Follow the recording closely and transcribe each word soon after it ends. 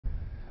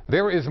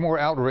There is more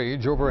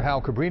outrage over how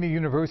Cabrini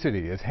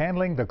University is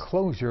handling the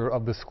closure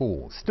of the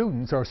school.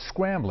 Students are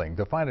scrambling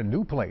to find a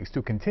new place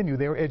to continue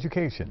their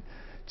education.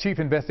 Chief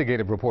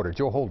Investigative Reporter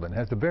Joe Holden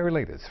has the very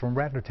latest from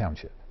Radnor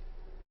Township.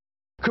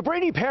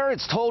 Cabrini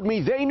parents told me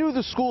they knew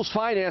the school's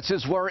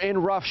finances were in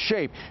rough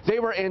shape. They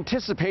were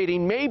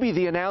anticipating maybe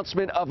the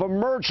announcement of a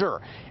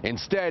merger.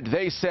 Instead,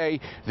 they say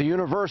the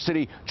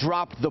university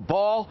dropped the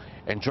ball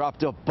and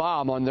dropped a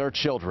bomb on their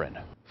children.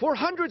 For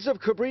hundreds of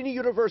Cabrini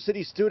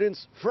University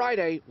students,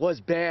 Friday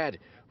was bad.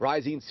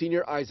 Rising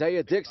senior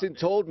Isaiah Dixon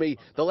told me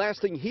the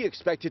last thing he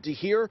expected to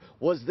hear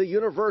was the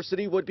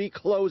university would be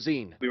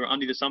closing. We were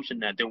under the assumption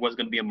that there was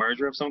going to be a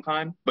merger of some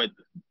kind, but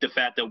the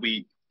fact that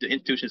the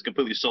institution is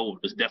completely sold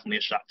was definitely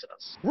a shock to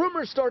us.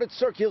 Rumors started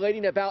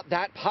circulating about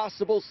that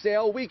possible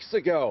sale weeks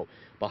ago.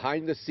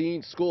 Behind the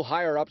scenes, school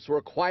higher-ups were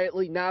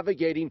quietly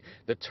navigating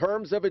the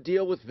terms of a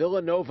deal with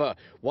Villanova.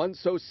 One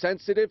so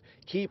sensitive,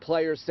 key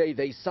players say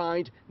they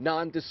signed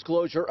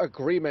non-disclosure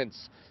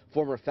agreements.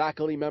 Former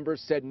faculty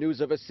members said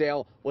news of a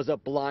sale was a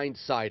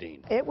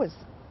blindsiding. It was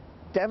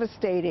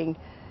devastating,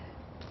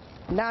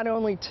 not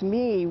only to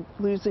me,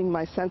 losing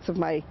my sense of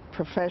my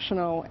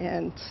professional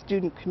and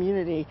student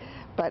community,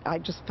 but I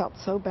just felt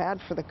so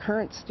bad for the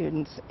current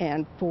students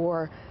and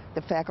for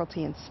the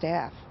faculty and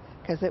staff,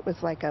 because it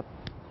was like a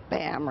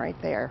bam right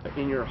there.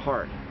 In your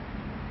heart,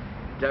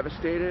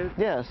 devastated?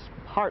 Yes,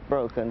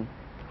 heartbroken,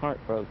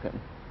 heartbroken.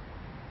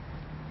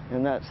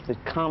 And that's the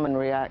common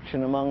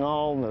reaction among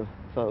all the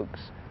folks.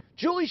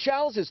 Julie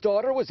Schall's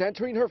daughter was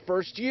entering her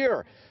first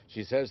year.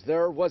 She says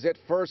there was at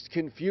first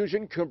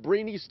confusion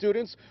Cabrini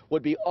students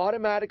would be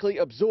automatically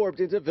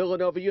absorbed into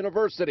Villanova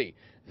University.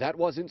 That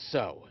wasn't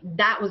so.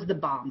 That was the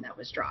bomb that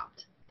was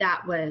dropped.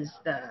 That was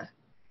the,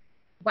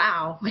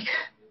 wow, like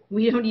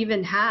we don't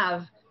even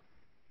have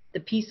the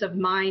peace of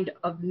mind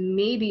of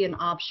maybe an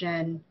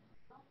option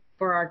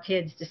for our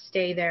kids to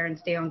stay there and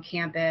stay on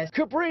campus.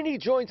 Cabrini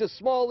joins a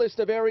small list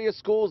of area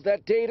schools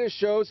that data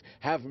shows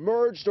have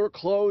merged or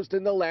closed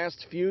in the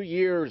last few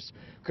years.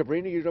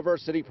 Cabrini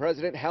University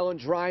President Helen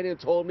Drynan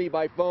told me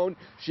by phone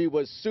she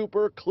was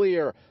super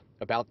clear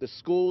about the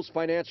school's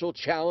financial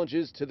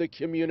challenges to the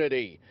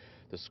community.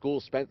 The school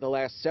spent the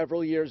last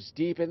several years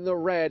deep in the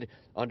red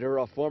under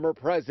a former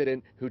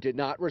president who did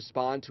not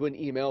respond to an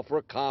email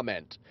for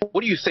comment.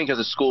 What do you think of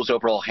the school's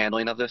overall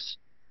handling of this?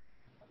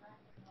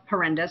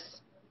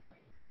 Horrendous.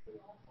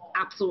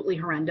 Absolutely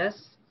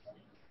horrendous.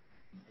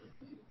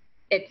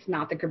 It's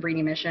not the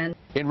Cabrini mission.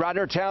 In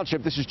Radnor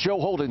Township, this is Joe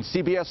Holden,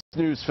 CBS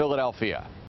News, Philadelphia.